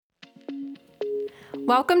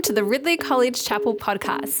Welcome to the Ridley College Chapel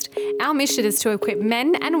podcast. Our mission is to equip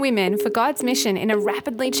men and women for God's mission in a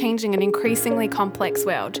rapidly changing and increasingly complex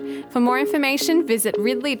world. For more information, visit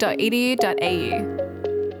ridley.edu.au.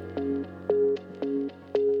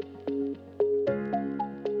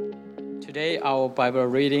 Today our Bible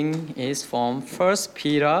reading is from 1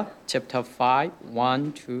 Peter chapter 5,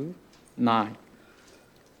 1 to 9.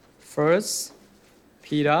 1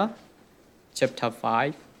 Peter chapter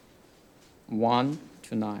 5, 1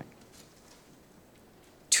 to 9.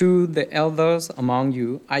 To the elders among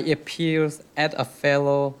you, I appeal as a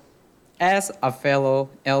fellow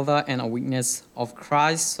elder and a witness of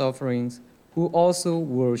Christ's sufferings, who also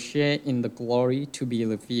will share in the glory to be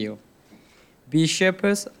revealed. Be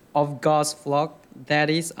shepherds of God's flock that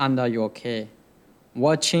is under your care,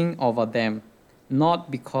 watching over them,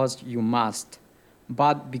 not because you must,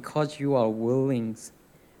 but because you are willing,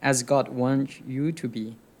 as God wants you to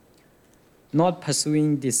be. Not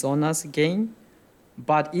pursuing dishonest gain,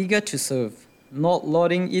 but eager to serve, not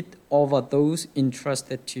lording it over those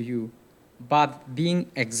entrusted to you, but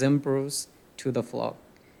being exemplars to the flock.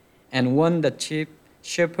 And when the chief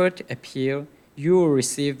shepherd appears, you will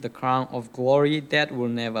receive the crown of glory that will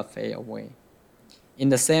never fade away. In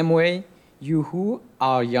the same way, you who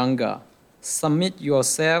are younger, submit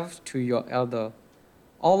yourselves to your elder.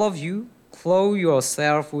 All of you, clothe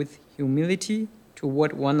yourself with humility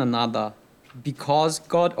toward one another, because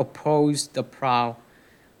God opposes the proud,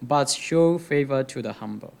 but shows favor to the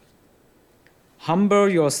humble. Humble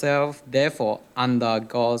yourself, therefore, under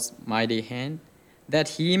God's mighty hand, that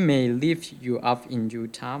he may lift you up in due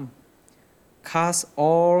time. Cast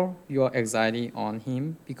all your anxiety on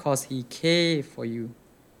him, because he cares for you.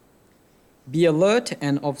 Be alert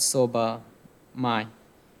and of sober mind.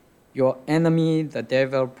 Your enemy, the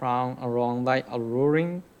devil, prowls around like a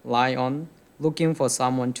roaring lion, looking for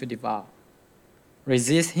someone to devour.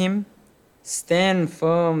 Resist him, stand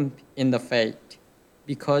firm in the faith,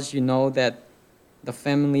 because you know that the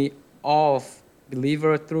family of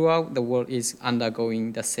believers throughout the world is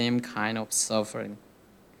undergoing the same kind of suffering.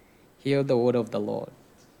 Hear the word of the Lord.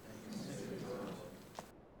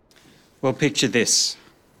 Well, picture this.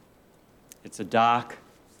 It's a dark,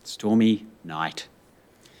 stormy night.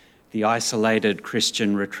 The isolated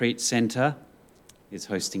Christian retreat centre is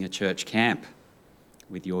hosting a church camp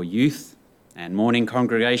with your youth and morning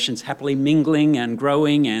congregations happily mingling and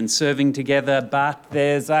growing and serving together, but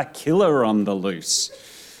there's a killer on the loose.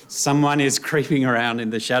 Someone is creeping around in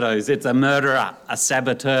the shadows. It's a murderer, a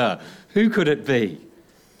saboteur. Who could it be?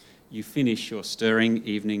 You finish your stirring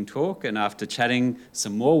evening talk, and after chatting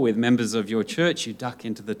some more with members of your church, you duck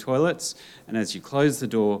into the toilets, and as you close the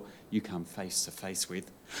door, you come face to face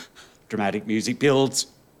with, dramatic music builds,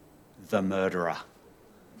 the murderer.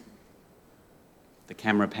 The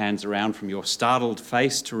camera pans around from your startled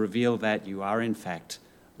face to reveal that you are in fact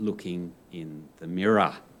looking in the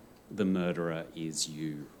mirror. The murderer is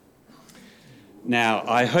you. Now,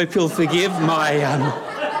 I hope you'll forgive my...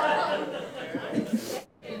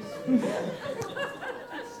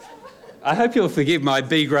 I hope you'll forgive my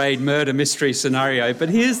B-grade murder mystery scenario, but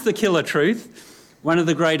here's the killer truth. One of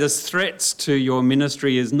the greatest threats to your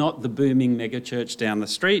ministry is not the booming megachurch down the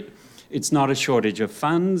street. It's not a shortage of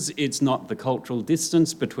funds. It's not the cultural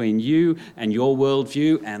distance between you and your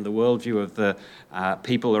worldview and the worldview of the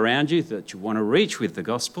people around you that you want to reach with the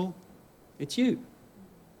gospel. It's you.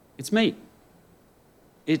 It's me.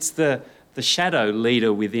 It's the shadow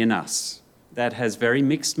leader within us that has very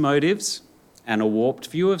mixed motives and a warped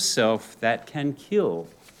view of self that can kill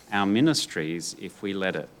our ministries if we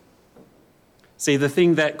let it. See, the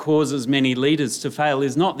thing that causes many leaders to fail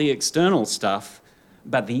is not the external stuff,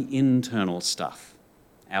 but the internal stuff.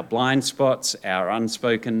 Our blind spots, our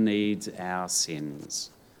unspoken needs, our sins.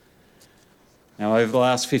 Now, over the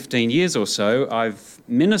last 15 years or so, I've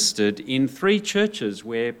ministered in 3 churches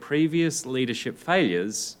where previous leadership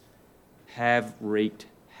failures have wreaked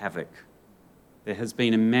havoc. There has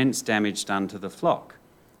been immense damage done to the flock.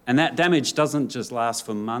 And that damage doesn't just last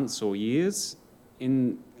for months or years.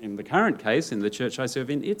 In the current case, in the church I serve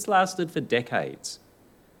in, it's lasted for decades.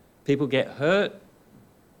 People get hurt,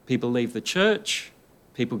 people leave the church,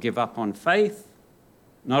 people give up on faith.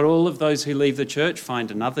 Not all of those who leave the church find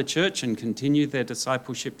another church and continue their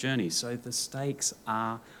discipleship journey. So the stakes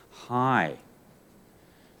are high.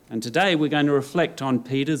 And today we're going to reflect on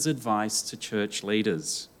Peter's advice to church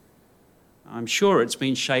leaders. I'm sure it's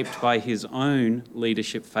been shaped by his own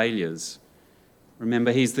leadership failures.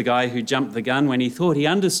 Remember, he's the guy who jumped the gun when he thought he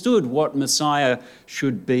understood what Messiah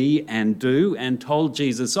should be and do and told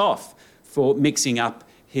Jesus off for mixing up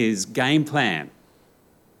his game plan.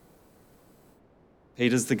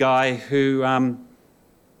 Peter's the guy who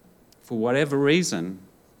for whatever reason,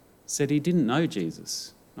 said he didn't know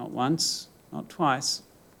Jesus. Not once, not twice,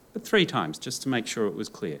 but 3 times, just to make sure it was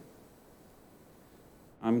clear.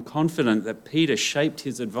 I'm confident that Peter shaped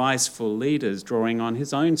his advice for leaders drawing on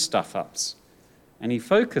his own stuff-ups, and he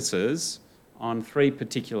focuses on 3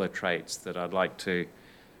 particular traits that I'd like to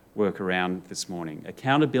work around this morning: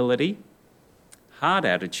 accountability, hard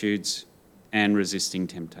attitudes, and resisting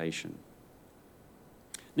temptation.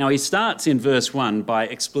 Now, he starts in verse 1 by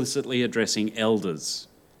explicitly addressing elders,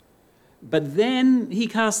 but then he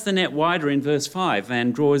casts the net wider in verse 5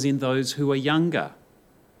 and draws in those who are younger.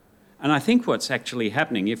 And I think what's actually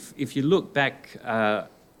happening, if you look back to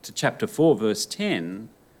chapter 4, verse 10,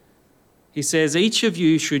 he says, each of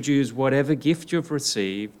you should use whatever gift you've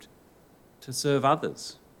received to serve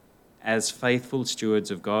others as faithful stewards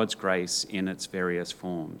of God's grace in its various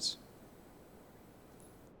forms.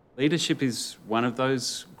 Leadership is one of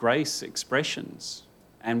those grace expressions,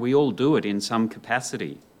 and we all do it in some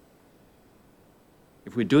capacity.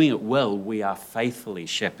 If we're doing it well, we are faithfully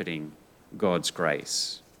shepherding God's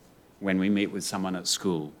grace when we meet with someone at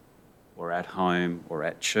school or at home or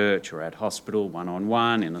at church or at hospital,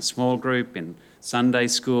 one-on-one, in a small group, in Sunday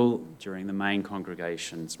school, during the main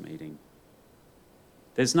congregation's meeting.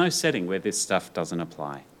 There's no setting where this stuff doesn't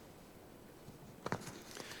apply.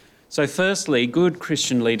 So firstly, good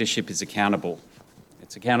Christian leadership is accountable.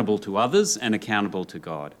 It's accountable to others and accountable to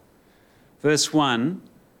God. Verse 1,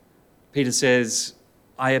 Peter says,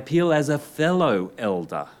 I appeal as a fellow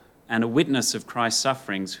elder and a witness of Christ's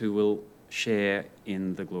sufferings who will share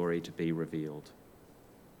in the glory to be revealed.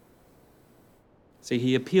 See,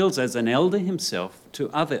 he appeals as an elder himself to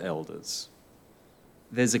other elders.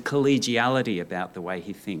 There's a collegiality about the way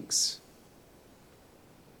he thinks.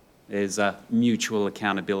 There's a mutual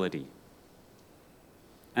accountability.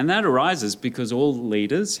 And that arises because all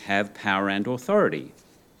leaders have power and authority.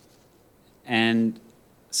 And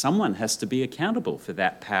someone has to be accountable for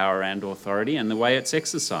that power and authority and the way it's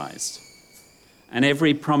exercised. And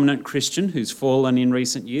every prominent Christian who's fallen in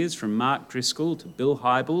recent years, from Mark Driscoll to Bill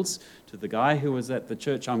Hybels to the guy who was at the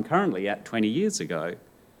church I'm currently at 20 years ago,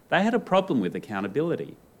 they had a problem with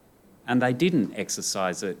accountability, and they didn't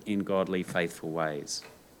exercise it in godly, faithful ways.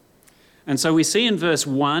 And so we see in verse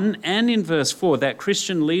 1 and in verse 4 that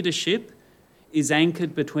Christian leadership is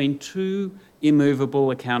anchored between 2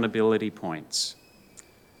 immovable accountability points.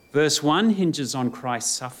 Verse 1 hinges on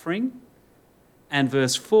Christ's suffering, and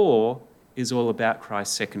verse 4 is all about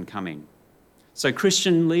Christ's second coming. So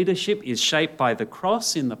Christian leadership is shaped by the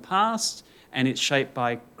cross in the past, and it's shaped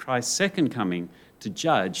by Christ's second coming to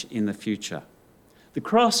judge in the future. The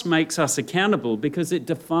cross makes us accountable because it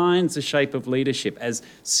defines the shape of leadership as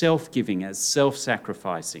self-giving, as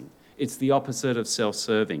self-sacrificing. It's the opposite of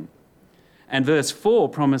self-serving. And verse 4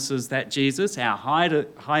 promises that Jesus, our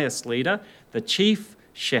highest leader, the chief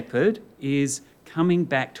shepherd, is coming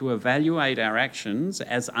back to evaluate our actions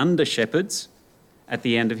as under-shepherds at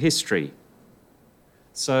the end of history.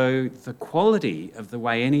 So the quality of the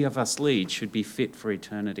way any of us lead should be fit for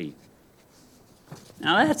eternity.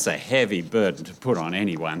 Now that's a heavy burden to put on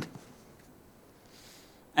anyone.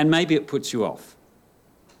 And maybe it puts you off.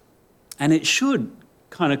 And it should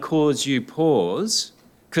kind of cause you pause,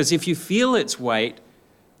 because if you feel its weight,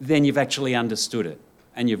 then you've actually understood it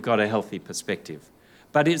and you've got a healthy perspective.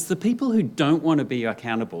 But it's the people who don't want to be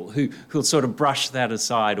accountable, who'll sort of brush that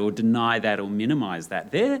aside or deny that or minimise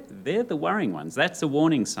that. They're the worrying ones. That's a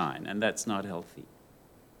warning sign, and that's not healthy.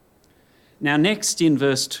 Now, next in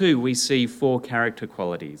verse 2, we see 4 character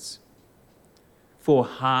qualities, 4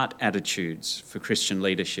 heart attitudes for Christian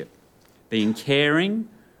leadership: being caring,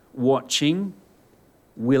 watching,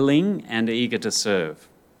 willing, and eager to serve.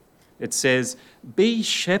 It says, be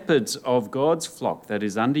shepherds of God's flock that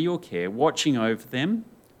is under your care, watching over them,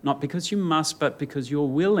 not because you must, but because you're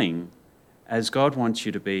willing, as God wants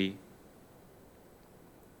you to be,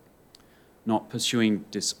 not pursuing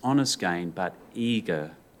dishonest gain, but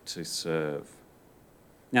eager to serve.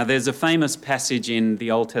 Now, there's a famous passage in the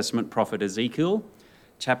Old Testament prophet Ezekiel,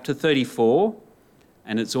 chapter 34,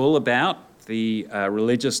 and it's all about the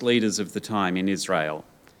religious leaders of the time in Israel.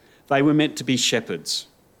 They were meant to be shepherds,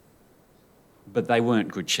 but they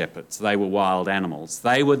weren't good shepherds. They were wild animals.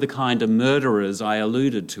 They were the kind of murderers I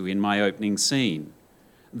alluded to in my opening scene.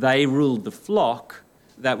 They ruled the flock,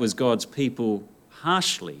 that was God's people,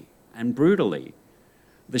 harshly and brutally.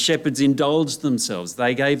 The shepherds indulged themselves.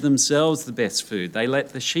 They gave themselves the best food. They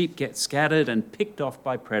let the sheep get scattered and picked off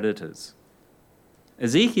by predators.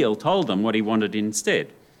 Ezekiel told them what he wanted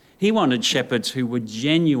instead. He wanted shepherds who were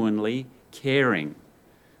genuinely caring,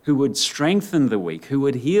 who would strengthen the weak, who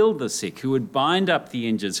would heal the sick, who would bind up the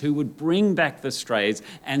injured, who would bring back the strays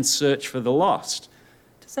and search for the lost.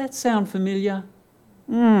 Does that sound familiar?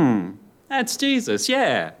 That's Jesus,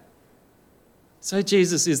 yeah. So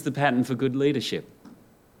Jesus is the pattern for good leadership.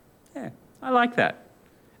 Yeah, I like that.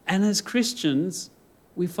 And as Christians,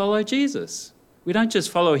 we follow Jesus. We don't just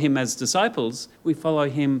follow him as disciples, we follow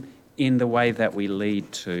him in the way that we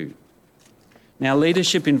lead too. Now,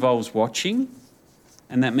 leadership involves watching,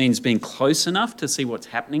 and that means being close enough to see what's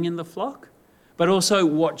happening in the flock, but also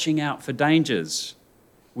watching out for dangers,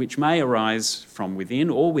 which may arise from within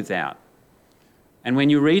or without. And when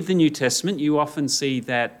you read the New Testament, you often see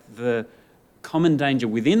that the common danger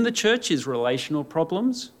within the church is relational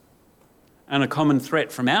problems, and a common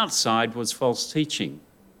threat from outside was false teaching.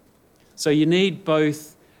 So you need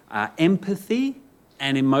both empathy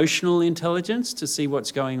and emotional intelligence to see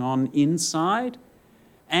what's going on inside,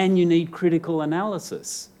 and you need critical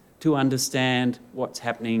analysis to understand what's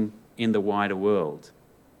happening in the wider world.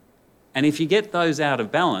 And if you get those out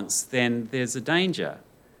of balance, then there's a danger.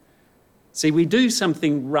 See, we do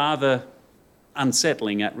something rather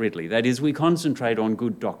unsettling at Ridley. That is, we concentrate on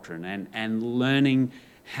good doctrine and learning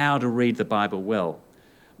how to read the Bible well.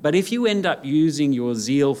 But if you end up using your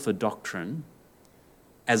zeal for doctrine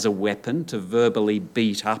as a weapon to verbally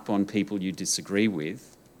beat up on people you disagree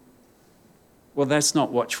with, well, that's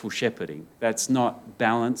not watchful shepherding. That's not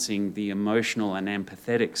balancing the emotional and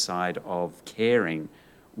empathetic side of caring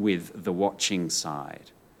with the watching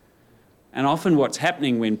side. And often what's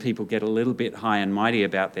happening when people get a little bit high and mighty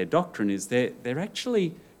about their doctrine is they're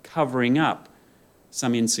actually covering up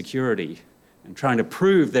some insecurity and trying to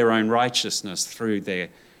prove their own righteousness through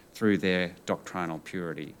their doctrinal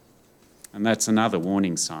purity. And that's another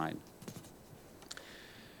warning sign.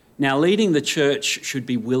 Now, leading the church should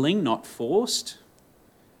be willing, not forced.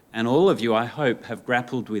 And all of you, I hope, have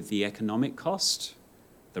grappled with the economic cost,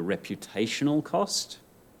 the reputational cost,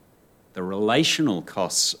 the relational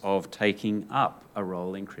costs of taking up a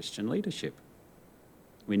role in Christian leadership.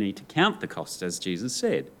 We need to count the cost, as Jesus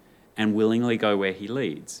said, and willingly go where he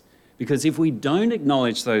leads. Because if we don't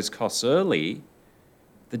acknowledge those costs early,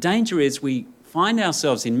 the danger is we find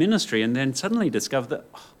ourselves in ministry and then suddenly discover that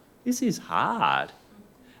this is hard.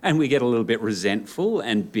 And we get a little bit resentful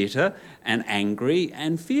and bitter and angry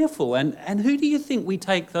and fearful. And who do you think we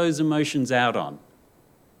take those emotions out on?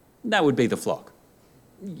 That would be the flock.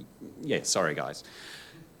 Yeah, sorry guys.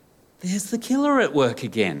 There's the killer at work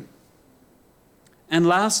again. And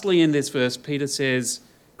lastly, in this verse, Peter says,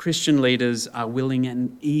 Christian leaders are willing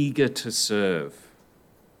and eager to serve.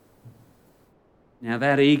 Now,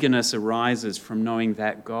 that eagerness arises from knowing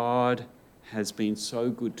that God has been so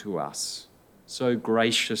good to us, so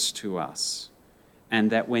gracious to us,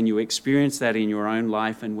 and that when you experience that in your own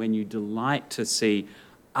life and when you delight to see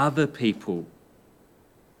other people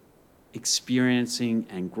experiencing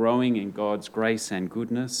and growing in God's grace and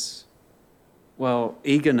goodness, well,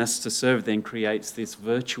 eagerness to serve then creates this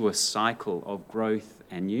virtuous cycle of growth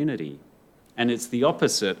and unity. And it's the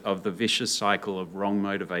opposite of the vicious cycle of wrong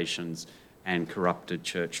motivations and corrupted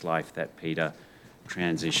church life that Peter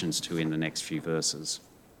transitions to in the next few verses.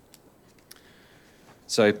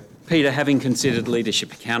 So Peter, having considered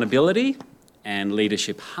leadership accountability and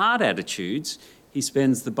leadership heart attitudes, he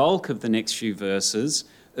spends the bulk of the next few verses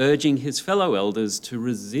urging his fellow elders to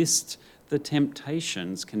resist the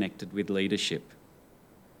temptations connected with leadership.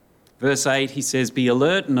 Verse 8, he says, "Be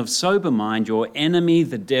alert and of sober mind. Your enemy,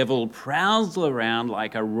 the devil, prowls around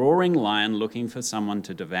like a roaring lion looking for someone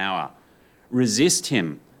to devour. Resist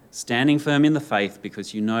him, standing firm in the faith,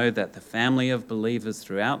 because you know that the family of believers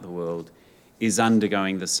throughout the world is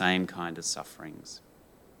undergoing the same kind of sufferings."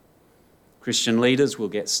 Christian leaders will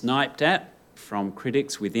get sniped at from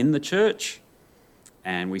critics within the church,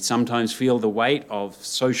 and we sometimes feel the weight of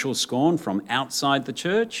social scorn from outside the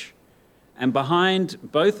church. And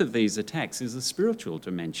behind both of these attacks is a spiritual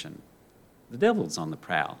dimension. The devil's on the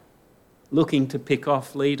prowl, looking to pick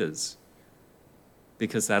off leaders,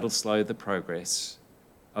 because that'll slow the progress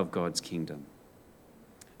of God's kingdom.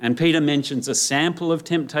 And Peter mentions a sample of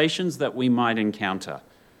temptations that we might encounter: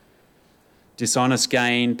 dishonest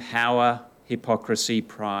gain, power, hypocrisy,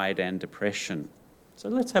 pride, and depression. So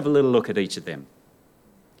let's have a little look at each of them.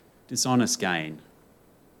 Dishonest gain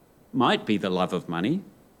might be the love of money.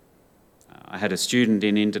 I had a student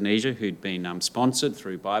in Indonesia who'd been sponsored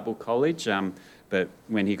through Bible college, but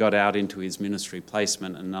when he got out into his ministry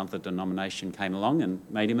placement, another denomination came along and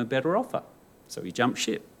made him a better offer. So he jumped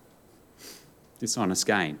ship. Dishonest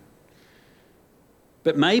gain.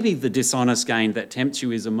 But maybe the dishonest gain that tempts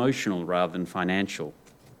you is emotional rather than financial.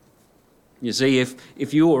 You see,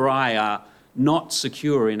 if you or I are not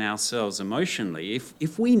secure in ourselves emotionally,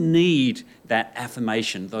 if we need that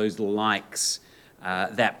affirmation, those likes,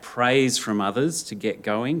 that praise from others to get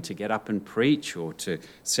going, to get up and preach, or to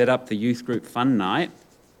set up the youth group fun night,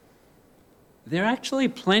 there are actually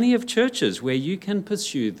plenty of churches where you can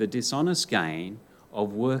pursue the dishonest gain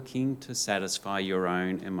of working to satisfy your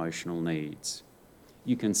own emotional needs.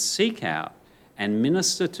 You can seek out and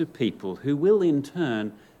minister to people who will in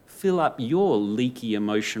turn fill up your leaky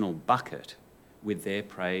emotional bucket with their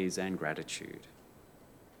praise and gratitude.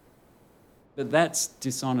 But that's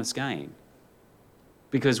dishonest gain,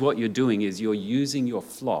 because what you're doing is you're using your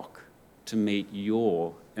flock to meet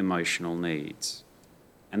your emotional needs.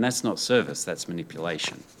 And that's not service, that's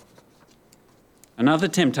manipulation. Another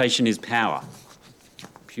temptation is power,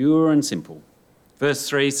 pure and simple. Verse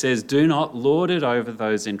 3 says, "Do not lord it over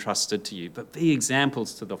those entrusted to you, but be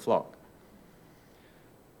examples to the flock."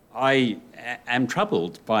 I am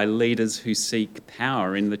troubled by leaders who seek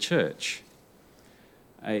power in the church.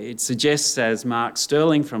 It suggests, as Mark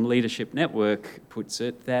Sterling from Leadership Network puts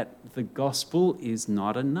it, that the gospel is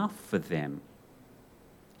not enough for them.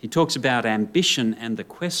 He talks about ambition and the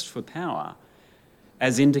quest for power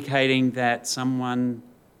as indicating that someone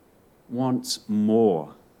wants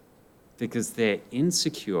more because they're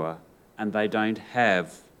insecure and they don't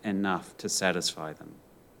have enough to satisfy them.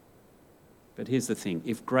 But here's the thing,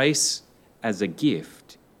 if grace as a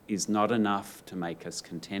gift is not enough to make us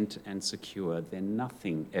content and secure, then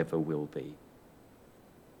nothing ever will be.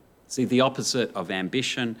 See, the opposite of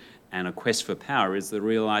ambition and a quest for power is the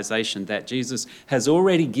realization that Jesus has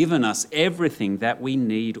already given us everything that we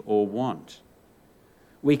need or want.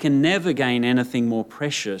 We can never gain anything more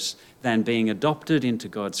precious than being adopted into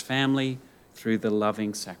God's family through the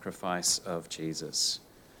loving sacrifice of Jesus.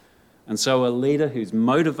 And so a leader who's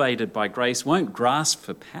motivated by grace won't grasp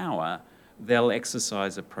for power, they'll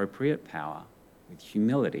exercise appropriate power with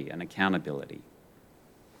humility and accountability.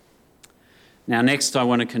 Now, next, I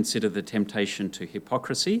want to consider the temptation to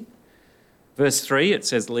hypocrisy. Verse 3, it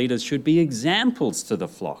says leaders should be examples to the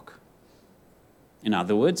flock. In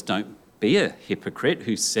other words, don't be a hypocrite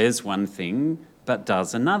who says one thing but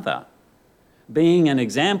does another. Being an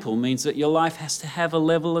example means that your life has to have a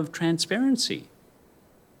level of transparency.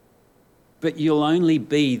 But you'll only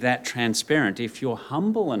be that transparent if you're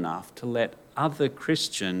humble enough to let other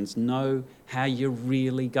Christians know how you're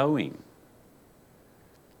really going.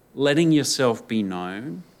 Letting yourself be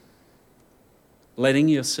known, letting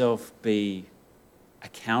yourself be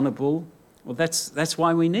accountable. Well, that's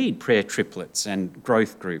why we need prayer triplets and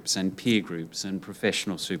growth groups and peer groups and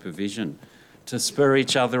professional supervision, to spur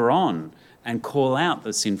each other on and call out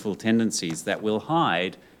the sinful tendencies that we'll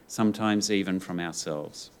hide, sometimes even from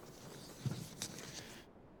ourselves.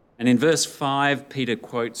 And in verse 5, Peter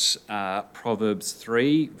quotes Proverbs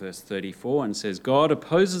 3, verse 34, and says, "God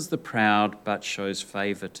opposes the proud but shows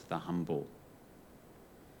favour to the humble."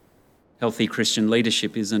 Healthy Christian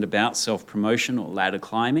leadership isn't about self-promotion or ladder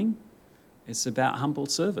climbing. It's about humble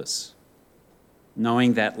service,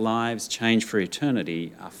 knowing that lives changed for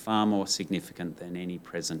eternity are far more significant than any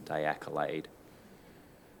present-day accolade.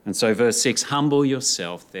 And so verse 6, "Humble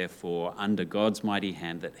yourself, therefore, under God's mighty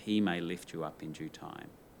hand, that he may lift you up in due time."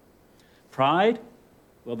 Pride,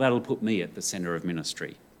 well, that'll put me at the centre of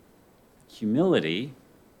ministry. Humility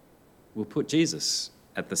will put Jesus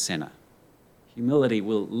at the centre. Humility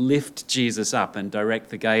will lift Jesus up and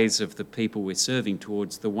direct the gaze of the people we're serving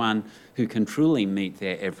towards the one who can truly meet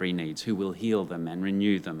their every needs, who will heal them and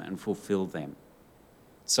renew them and fulfill them.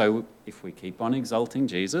 So if we keep on exalting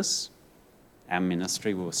Jesus, our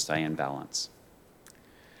ministry will stay in balance.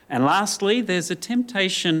 And lastly, there's a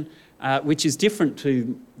temptation which is different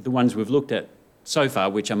to the ones we've looked at so far,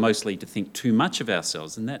 which are mostly to think too much of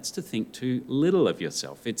ourselves, and that's to think too little of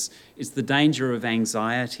yourself. It's the danger of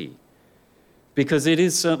anxiety, because it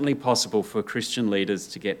is certainly possible for Christian leaders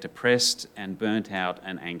to get depressed and burnt out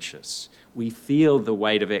and anxious. We feel the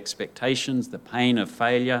weight of expectations, the pain of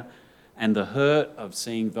failure, and the hurt of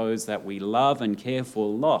seeing those that we love and care for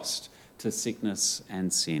lost to sickness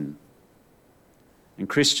and sin. And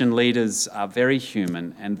Christian leaders are very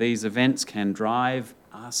human, and these events can drive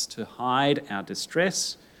us to hide our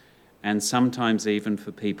distress, and sometimes even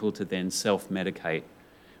for people to then self-medicate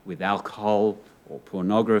with alcohol or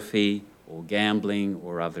pornography or gambling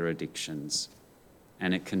or other addictions.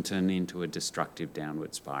 And it can turn into a destructive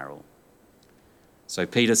downward spiral. So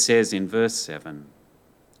Peter says in verse 7,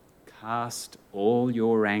 "Cast all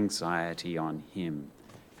your anxiety on him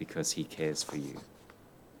because he cares for you."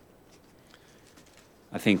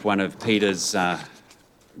 I think one of Peter's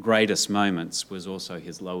greatest moments was also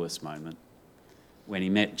his lowest moment, when he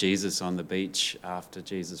met Jesus on the beach after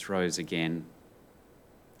Jesus rose again.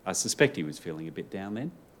 I suspect he was feeling a bit down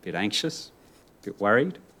then, a bit anxious, a bit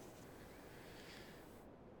worried.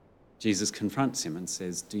 Jesus confronts him and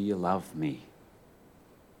says, "Do you love me?"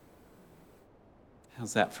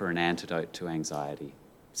 How's that for an antidote to anxiety?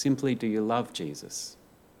 Simply, do you love Jesus?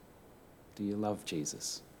 Do you love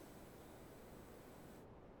Jesus?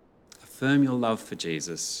 Affirm your love for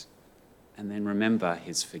Jesus, and then remember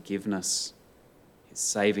his forgiveness, his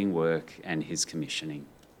saving work, and his commissioning.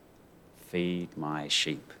 Feed my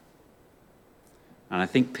sheep. And I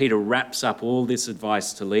think Peter wraps up all this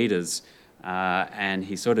advice to leaders and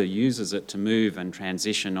he sort of uses it to move and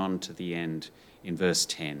transition on to the end in verse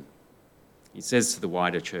 10. He says to the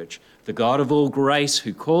wider church, "The God of all grace,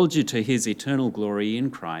 who called you to his eternal glory in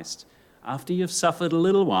Christ, after you've suffered a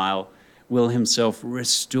little while, will himself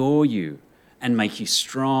restore you and make you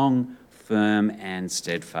strong, firm, and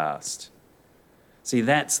steadfast." See,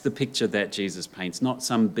 that's the picture that Jesus paints, not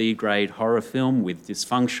some B-grade horror film with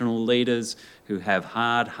dysfunctional leaders who have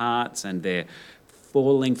hard hearts and they're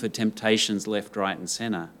falling for temptations left, right, and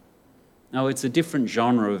centre. No, it's a different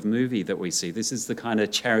genre of movie that we see. This is the kind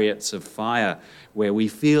of Chariots of Fire where we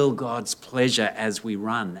feel God's pleasure as we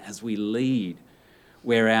run, as we lead,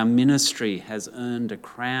 where our ministry has earned a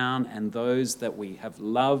crown and those that we have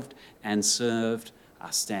loved and served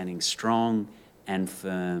are standing strong and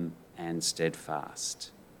firm and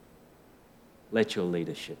steadfast. Let your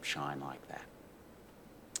leadership shine like that.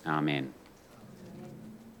 Amen.